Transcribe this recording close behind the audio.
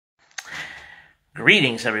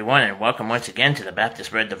Greetings, everyone, and welcome once again to the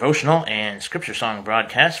Baptist Bread devotional and scripture song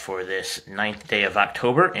broadcast for this 9th day of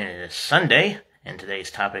October, and it is Sunday, and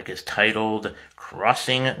today's topic is titled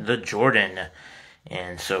Crossing the Jordan.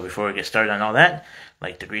 And so before we get started on all that, I'd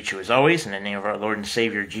like to greet you as always in the name of our Lord and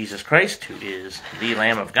Savior Jesus Christ, who is the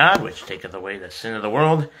Lamb of God, which taketh away the sin of the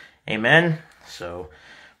world. Amen. So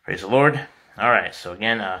praise the Lord. All right, so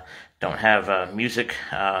again, don't have music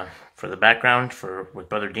for the background with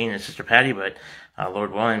Brother Dean and Sister Patty, but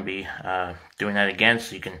Lord willing, be doing that again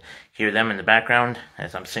so you can hear them in the background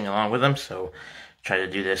as I'm singing along with them. So try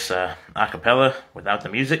to do this a cappella without the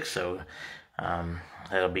music. So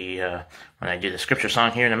that'll be when I do the scripture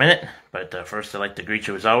song here in a minute. But first, I'd like to greet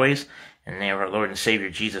you as always in the name of our Lord and Savior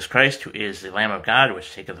Jesus Christ, who is the Lamb of God,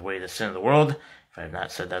 which taketh away the sin of the world. If I have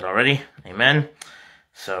not said that already, amen.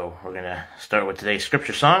 So we're going to start with today's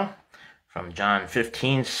scripture song from John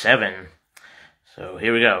 15:7. So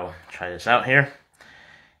here we go. Try this out here.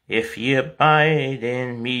 If ye abide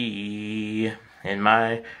in me, and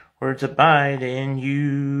my words abide in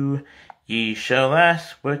you, ye shall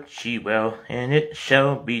ask what ye will, and it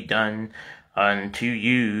shall be done unto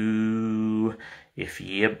you. If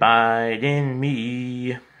ye abide in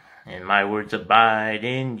me, and my words abide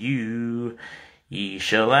in you, ye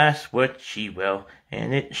shall ask what ye will,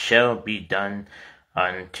 and it shall be done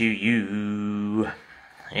unto you.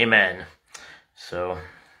 Amen. So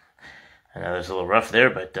I know it's a little rough there,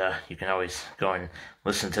 but you can always go and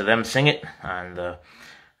listen to them sing it on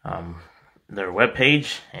their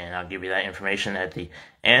webpage, and I'll give you that information at the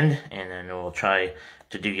end, and then we'll try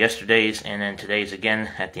to do yesterday's and then today's again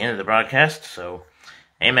at the end of the broadcast. So,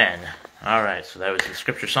 amen. All right, so that was the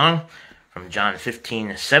scripture song from John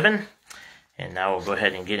 15:7, and now we'll go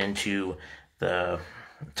ahead and get into the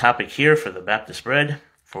topic here for the Baptist Bread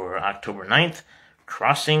for October 9th,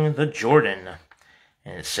 Crossing the Jordan.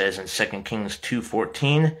 And it says in 2 Kings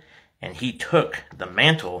 2:14, and he took the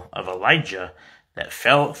mantle of Elijah that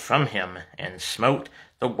fell from him, and smote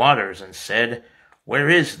the waters, and said, Where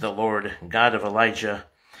is the Lord God of Elijah?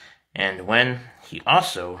 And when he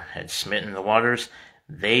also had smitten the waters,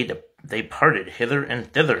 they parted hither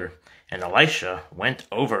and thither, and Elisha went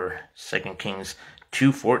over. 2 Kings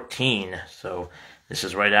 2:14. So this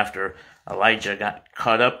is right after Elijah got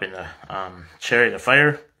caught up in the chariot of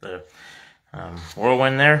fire, the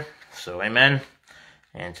whirlwind there. So amen.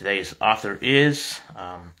 And today's author is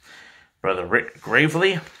Brother Rick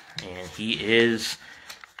Gravely, and he is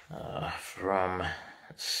from,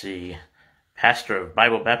 pastor of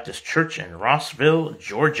Bible Baptist Church in Rossville,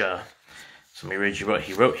 Georgia. So let me read you what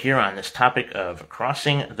he wrote here on this topic of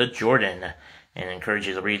crossing the Jordan, and encourage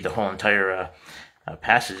you to read the whole entire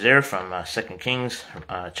passage there from 2 Kings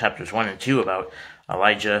chapters 1 and 2 about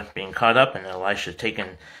Elijah being caught up and Elisha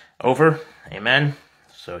taken over. Amen.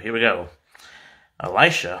 So here we go.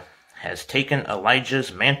 Elisha has taken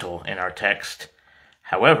Elijah's mantle in our text.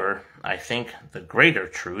 However, I think the greater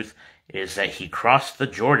truth is that he crossed the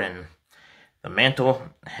Jordan. The mantle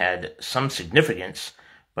had some significance,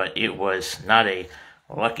 but it was not a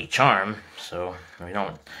lucky charm. So we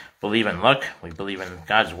don't believe in luck. We believe in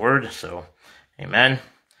God's word. So amen.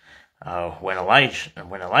 When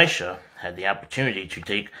Elisha had the opportunity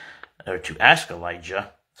to ask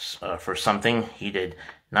Elijah for something, he did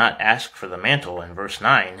not ask for the mantle. In verse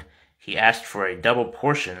 9, he asked for a double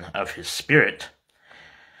portion of his spirit.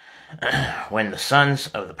 When the sons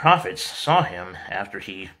of the prophets saw him after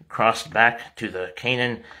he crossed back to the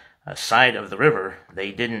Canaan side of the river,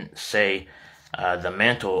 they didn't say, the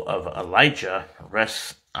mantle of Elijah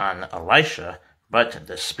rests on Elisha, but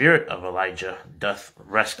the spirit of Elijah doth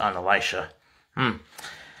rest on Elisha.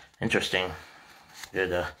 Interesting.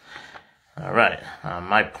 Good. All right.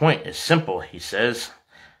 My point is simple, he says.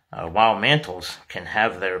 While mantles can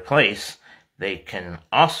have their place, they can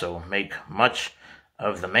also make much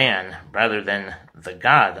of the man rather than the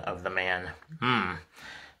God of the man.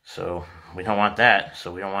 So we don't want that.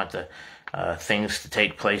 So we don't want the things to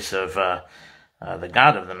take place of the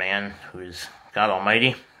God of the man, who is God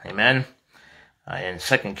Almighty. Amen. In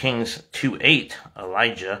 2 Kings 2:8,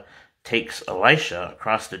 Elijah takes Elisha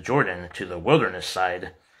across the Jordan to the wilderness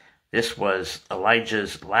side. This was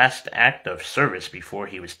Elijah's last act of service before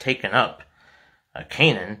he was taken up.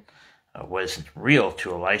 Canaan was real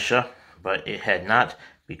to Elisha, but it had not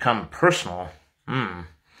become personal.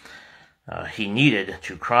 He needed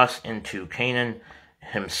to cross into Canaan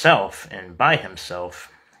himself, and by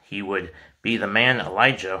himself he would be the man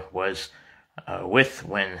Elijah was with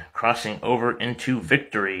when crossing over into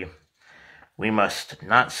victory. We must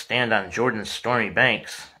not stand on Jordan's stormy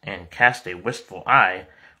banks and cast a wistful eye.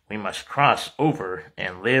 We must cross over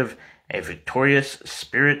and live a victorious,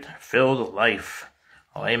 spirit-filled life.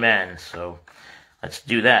 Oh, amen. So let's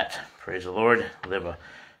do that. Praise the Lord. Live a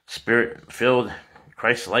spirit-filled,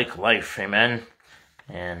 Christ-like life. Amen.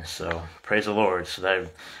 And so, praise the Lord. So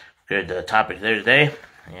that good topic there today,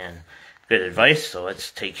 and good advice. So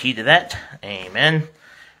let's take heed to that. Amen.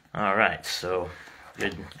 All right. So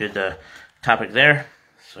good topic there.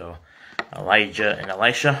 So Elijah and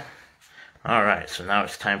Elisha. All right. So now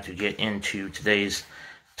it's time to get into today's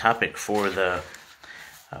topic for the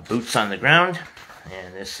boots on the ground,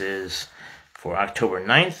 and this is for October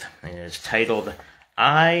 9th, and it's titled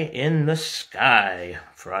Eye in the Sky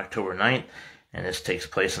for October 9th. And this takes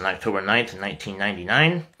place on October 9th,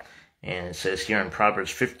 1999. And it says here in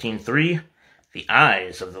Proverbs 15:3, the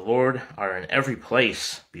eyes of the Lord are in every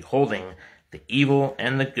place, beholding the evil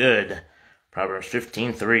and the good. Proverbs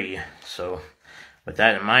 15:3. So with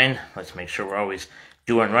that in mind, let's make sure we're always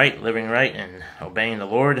doing right, living right, and obeying the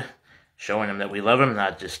Lord, showing Him that we love Him,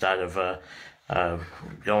 not just out of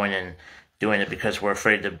going and doing it because we're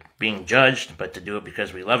afraid of being judged, but to do it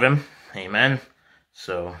because we love Him. Amen.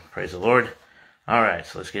 So praise the Lord. All right,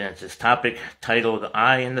 so let's get into this topic titled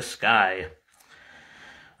Eye in the Sky.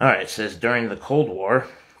 All right, it says, during the Cold War,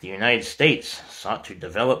 the United States sought to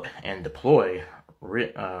develop and deploy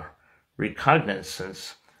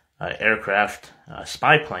reconnaissance aircraft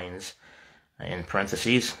spy planes, in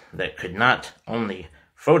parentheses, that could not only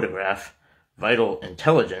photograph vital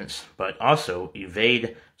intelligence, but also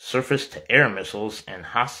evade surface-to-air missiles and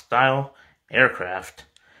hostile aircraft.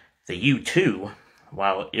 The U-2,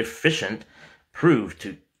 while efficient,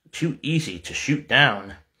 proved too easy to shoot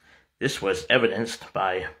down. This was evidenced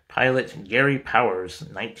by pilot Gary Powers'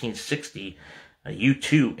 1960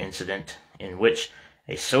 U-2 incident, in which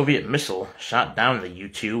a Soviet missile shot down the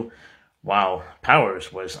U-2 while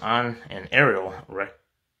Powers was on an aerial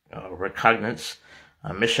reconnaissance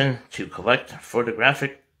mission to collect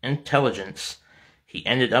photographic intelligence. He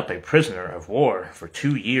ended up a prisoner of war for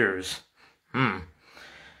 2 years.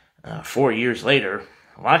 4 years later,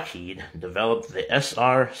 Lockheed developed the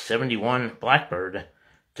SR-71 Blackbird.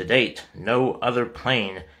 To date, no other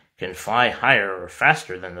plane can fly higher or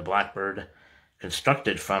faster than the Blackbird.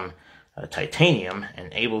 Constructed from titanium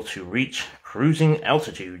and able to reach cruising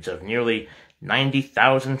altitudes of nearly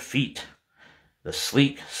 90,000 feet, the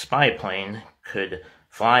sleek spy plane could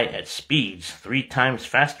fly at speeds 3 times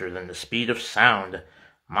faster than the speed of sound,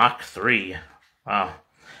 Mach 3. Wow.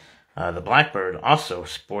 The Blackbird also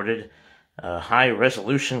sported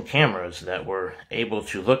high-resolution cameras that were able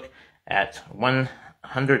to look at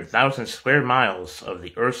 100,000 square miles of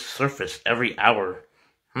the Earth's surface every hour.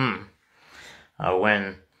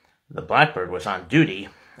 When the Blackbird was on duty,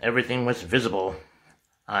 everything was visible.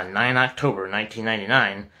 On 9 October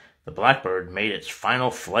 1999, the Blackbird made its final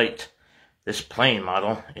flight. This plane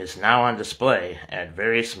model is now on display at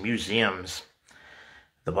various museums.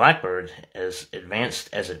 The Blackbird, as advanced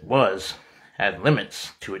as it was, had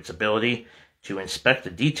limits to its ability to inspect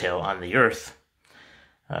the detail on the Earth.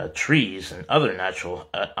 Trees and other natural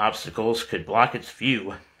obstacles could block its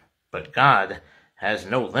view, but God has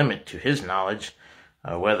no limit to His knowledge,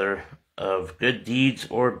 whether of good deeds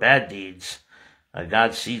or bad deeds.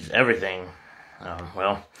 God sees everything.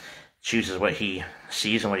 Chooses what He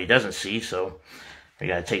sees and what He doesn't see, so we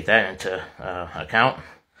got to take that into account.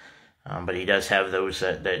 But He does have those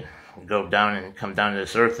that go down and come down to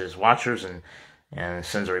this earth as watchers, and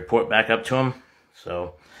sends a report back up to Him.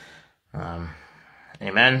 So,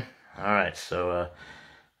 amen. All right, so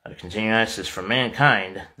continuing on, it says, for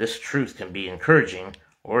mankind, this truth can be encouraging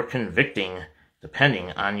or convicting,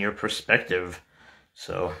 depending on your perspective.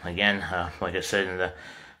 So, again, like I said in the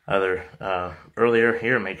other earlier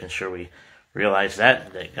here, making sure we realize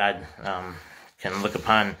that God can look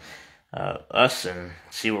upon us and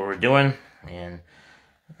see what we're doing, and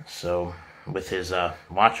so with His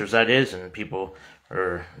watchers, that is, and people,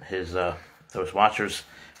 or His those watchers,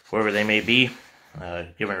 whoever they may be,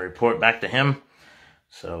 giving a report back to Him.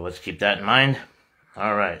 So let's keep that in mind.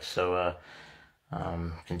 All right, so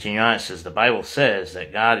continue on. It says, the Bible says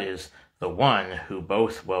that God is the one who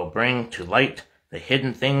both will bring to light the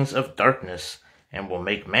hidden things of darkness and will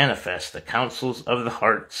make manifest the counsels of the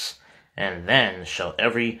hearts, and then shall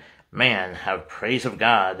every man have praise of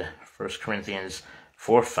God. 1 Corinthians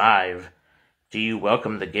 4:5. Do you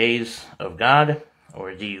welcome the gaze of God,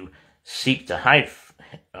 or do you seek to hide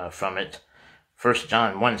from it? 1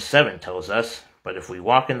 John 1:7 tells us, but if we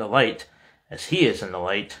walk in the light, as He is in the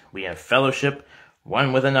light, we have fellowship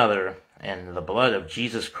one with another, and the blood of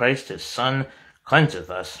Jesus Christ, His Son, cleanseth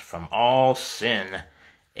us from all sin.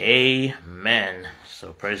 Amen.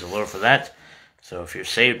 So praise the Lord for that. So if you're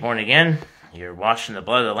saved, born again, You're washed in the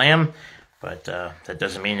blood of the Lamb, but that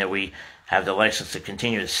doesn't mean that we have the license to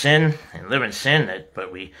continue to sin and live in sin,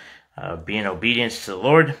 but we be in obedience to the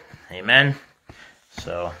Lord. Amen.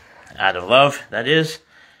 So, out of love, that is.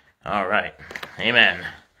 All right. Amen.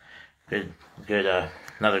 Good.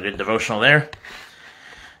 Another good devotional there.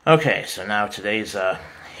 Okay, so now today's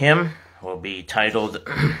hymn will be titled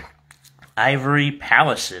Ivory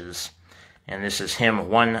Palaces. And this is hymn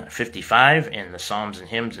 155 in the Psalms and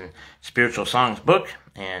Hymns and Spiritual Songs book.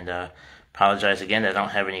 And apologize again that I don't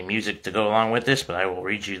have any music to go along with this, but I will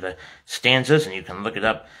read you the stanzas and you can look it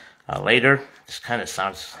up later. This kind of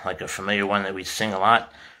sounds like a familiar one that we sing a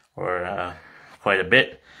lot or quite a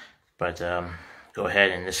bit. But go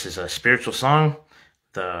ahead, and this is a spiritual song,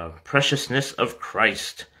 The Preciousness of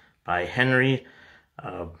Christ by Henry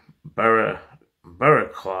Barraclough,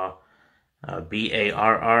 Barraclough,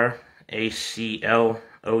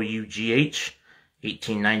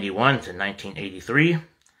 1891 to 1983.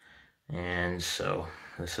 And so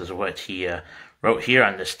this is what he wrote here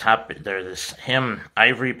on this topic. There's this hymn,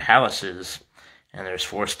 Ivory Palaces, and there's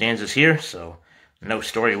 4 stanzas here, so no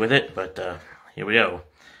story with it, but here we go.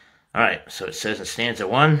 All right, so it says in stanza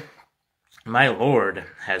 1, My Lord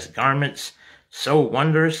has garments so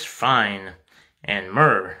wondrous fine, and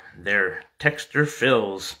myrrh their texture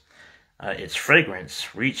fills. Its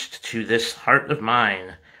fragrance reached to this heart of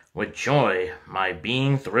mine, with joy my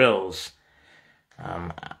being thrills.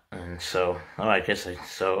 And so,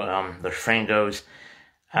 the refrain goes,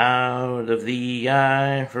 Out of the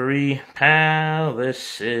ivory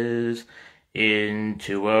palaces,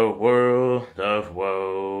 into a world of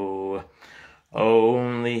woe,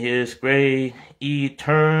 only his great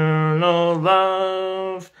eternal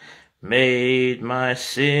love made my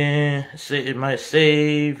Savior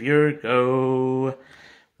go,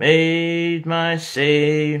 made my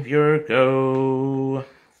Savior go.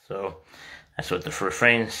 So that's what the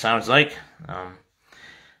refrain sounds like.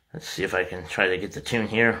 Let's see if I can try to get the tune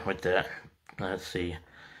here with that. Let's see.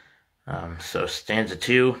 So stanza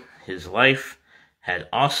 2, his life had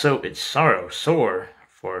also its sorrow sore,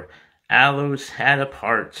 for aloes had a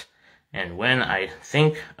part, and when I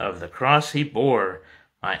think of the cross he bore,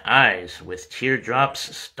 my eyes with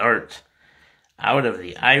teardrops start. Out of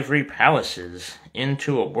the ivory palaces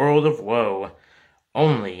into a world of woe,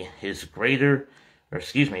 only his great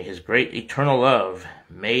eternal love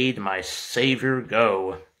made my Savior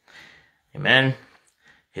go. Amen.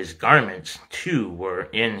 His garments too were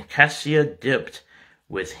in cassia dipped,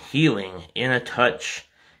 with healing in a touch.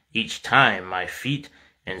 Each time my feet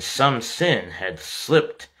in some sin had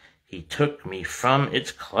slipped, he took me from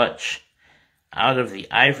its clutch. Out of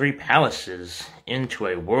the ivory palaces into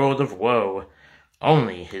a world of woe,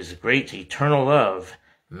 only his great eternal love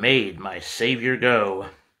made my Savior go.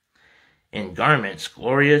 In garments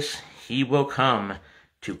glorious he will come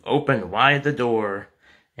to open wide the door,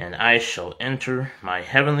 and I shall enter my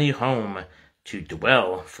heavenly home to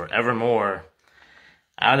dwell forevermore.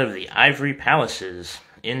 Out of the ivory palaces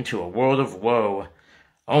into a world of woe,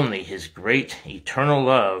 only his great eternal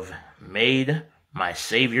love made my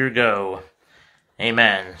Savior go.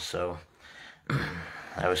 Amen. So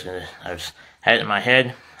I had it in my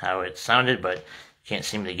head how it sounded, but can't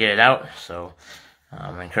seem to get it out. So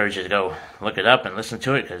I encourage you to go look it up and listen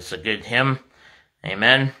to it, because it's a good hymn.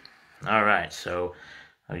 Amen. All right, so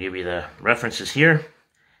I'll give you the references here.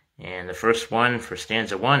 And the first one for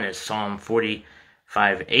stanza 1 is Psalm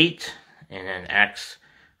 45:8, and then Acts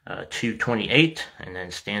 2:28, and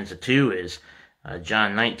then stanza 2 is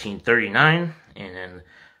John 19:39, and then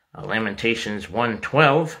Lamentations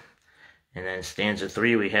 1:12, and then stanza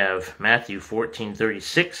 3 we have Matthew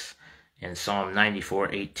 14:36 and Psalm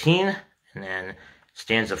 94:18, and then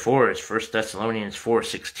stanza 4 is 1 Thessalonians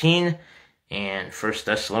 4:16 and 1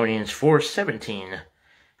 Thessalonians 4:17,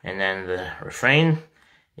 and then the refrain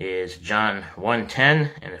is John 1:10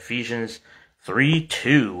 and Ephesians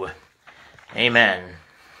 3:2. Amen.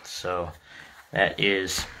 So that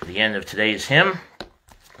is the end of today's hymn,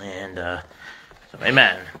 and so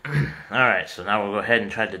amen. All right, so now we'll go ahead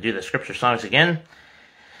and try to do the scripture songs again,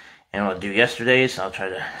 and we'll do yesterday's. I'll try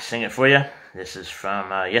to sing it for you. This is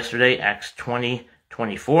from yesterday, Acts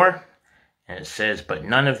 20:24, and it says, But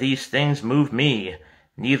none of these things move me,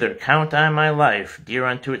 neither count I my life dear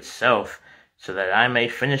unto itself, so that I may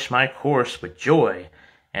finish my course with joy,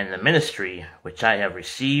 and the ministry which I have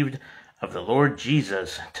received of the Lord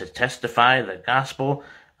Jesus, to testify the gospel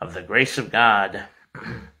of the grace of God.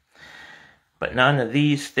 But none of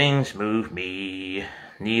these things move me,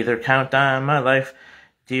 neither count I my life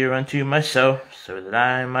dear unto myself, so that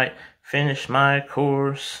I might finish my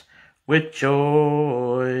course with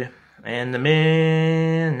joy. and the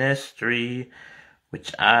ministry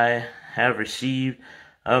which I have received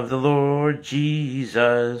of the Lord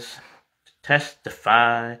Jesus, to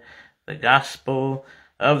testify the gospel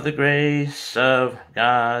of the grace of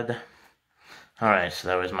God. Alright, so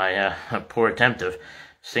that was my poor attempt of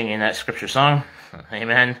singing that scripture song.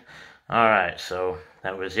 Amen. Alright, so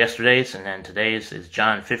that was yesterday's, and then today's is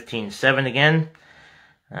John 15:7 again.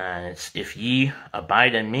 And it's, if ye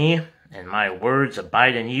abide in me, and my words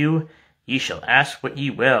abide in you, ye shall ask what ye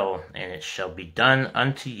will, and it shall be done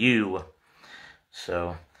unto you.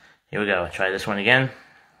 So, here we go. Try this one again.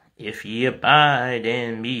 If ye abide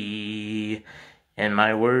in me, and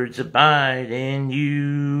my words abide in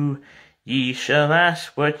you, ye shall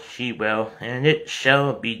ask what ye will, and it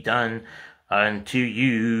shall be done unto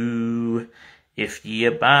you. If ye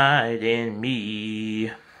abide in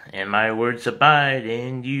me, and my words abide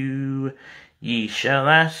in you, ye shall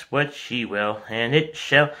ask what ye will, and it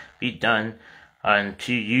shall be done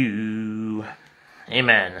unto you.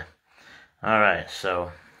 Amen. Alright,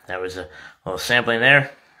 so that was a little sampling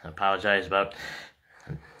there. I apologize about,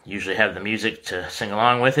 usually have the music to sing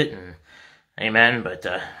along with it, and amen, but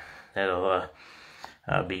that'll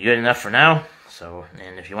be good enough for now. So,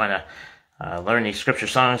 and if you want to learn these scripture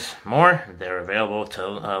songs more, they're available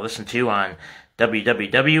to listen to on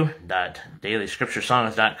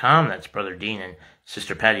www.dailyscripturesongs.com. That's Brother Dean and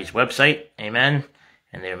Sister Patty's website. Amen.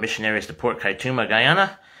 And they're missionaries to Port Kaituma,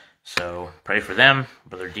 Guyana. So pray for them,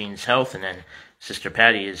 Brother Dean's health, and then Sister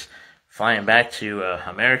Patty is flying back to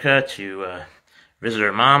America to visit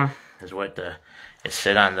her mom, is what it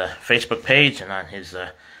said on the Facebook page and on his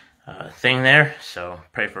thing there. So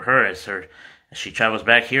pray for her as she travels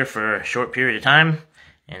back here for a short period of time,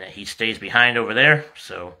 and that he stays behind over there.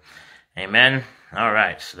 So, amen. All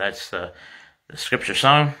right, so that's the scripture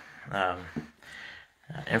song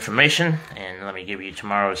information, and let me give you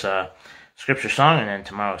tomorrow's scripture song, and then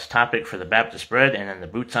tomorrow's topic for the Baptist bread, and then the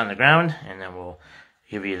boots on the ground, and then I'll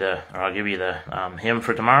give you the hymn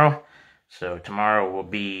for tomorrow. So tomorrow will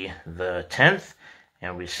be the 10th,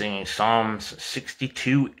 and we'll be singing Psalms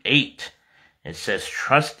 62:8. It says,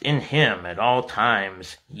 trust in him at all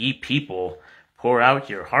times, ye people, pour out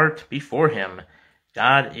your heart before him.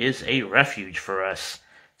 God is a refuge for us.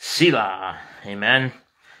 Selah. Amen.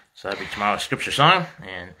 So that'll be tomorrow's scripture song,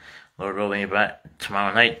 and Lord will be back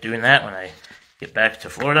tomorrow night doing that when I get back to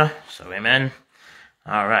Florida. So amen.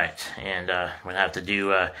 All right, and I'm going to have to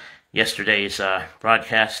do yesterday's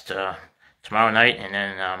broadcast tomorrow night, and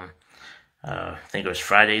then I think it was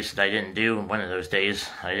Fridays that I didn't do. One of those days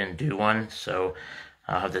I didn't do one, so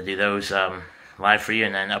I'll have to do those live for you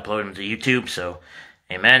and then upload them to YouTube. So,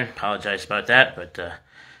 amen. Apologize about that, but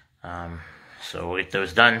so we'll get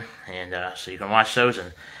those done, and so you can watch those,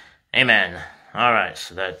 and amen. All right,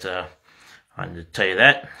 so that I wanted to tell you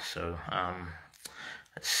that. So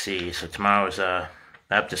let's see. So tomorrow's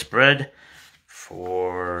Baptist bread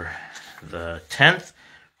for the 10th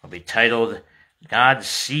will be titled God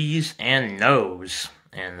Sees and Knows,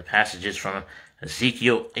 and the passage is from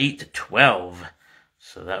Ezekiel 8:12.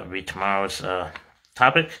 So that would be tomorrow's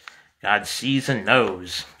topic, God Sees and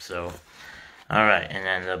Knows. So, all right, and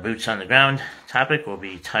then the boots on the ground topic will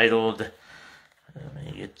be titled, let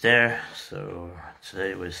me get there, so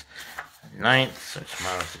today was 9th, so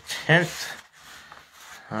tomorrow's the 10th.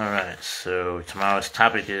 All right, so tomorrow's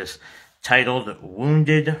topic is titled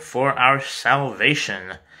Wounded for Our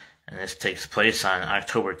Salvation. And this takes place on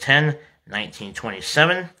October 10,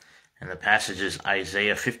 1927. And the passage is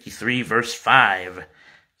Isaiah 53, verse 5.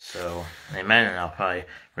 So, amen. And I'll probably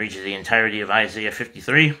read you the entirety of Isaiah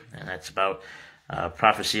 53. And that's about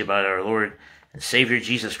prophecy about our Lord and Savior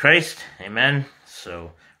Jesus Christ. Amen.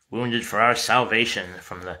 So, wounded for our salvation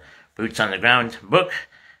from the Boots on the Ground book.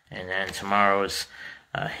 And then tomorrow's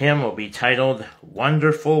hymn will be titled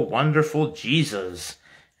Wonderful, Wonderful Jesus.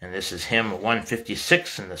 And this is hymn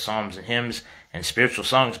 156 in the Psalms and Hymns and Spiritual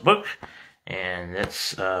Songs book. And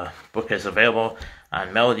this book is available on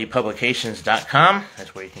melodypublications.com.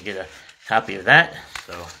 That's where you can get a copy of that.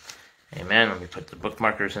 So, amen. Let me put the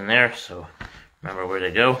bookmarkers in there so remember where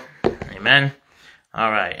they go. Amen. All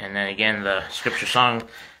right. And then again, the scripture song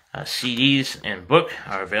CDs and book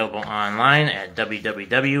are available online at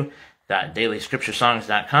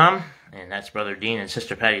www.dailyscripturesongs.com. And that's Brother Dean and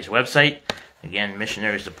Sister Patty's website. Again,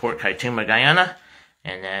 missionaries to Port Kaituma, Guyana.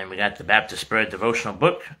 And then we got the Baptist Bread devotional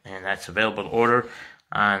book, and that's available to order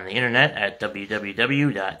on the internet at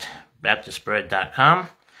www.baptistbread.com.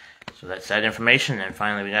 So that's that information. And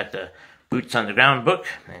finally, we got the Boots on the Ground book,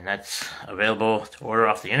 and that's available to order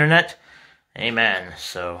off the internet. Amen.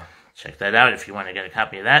 So check that out if you want to get a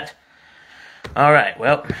copy of that. All right,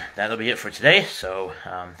 well, that'll be it for today. So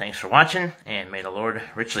thanks for watching, and may the Lord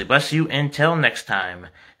richly bless you. Until next time,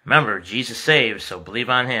 remember, Jesus saves, so believe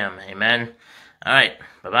on him. Amen. All right,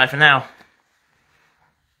 bye-bye for now.